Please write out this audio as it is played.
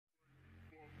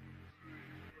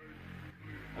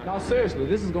Now seriously,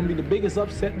 this is gonna be the biggest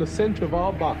upset in the center of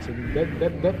all boxing.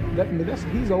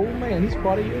 He's an old man. He's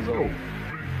 40 years old.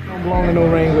 I don't belong in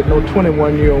no ring with no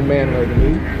 21-year-old man like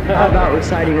me. How about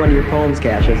reciting one of your poems,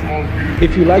 Cassius?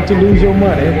 If you like to lose your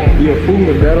money, you're a fool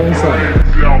and bet on something.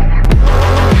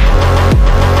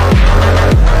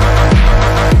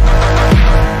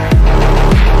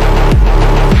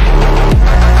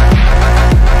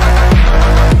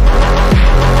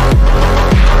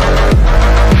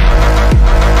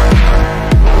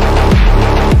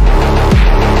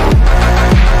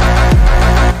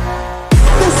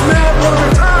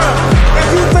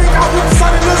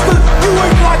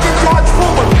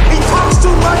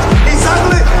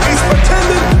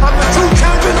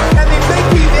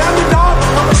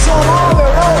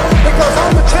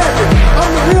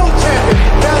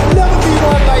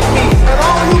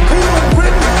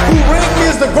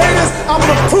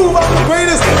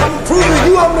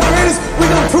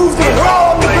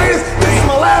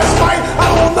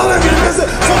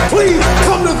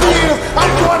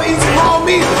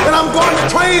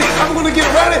 I'm gonna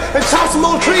get ready and chop some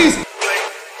more trees.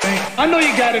 I know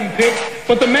you got him picked,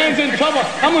 but the man's in trouble.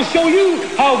 I'm gonna show you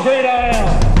how great I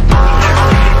am.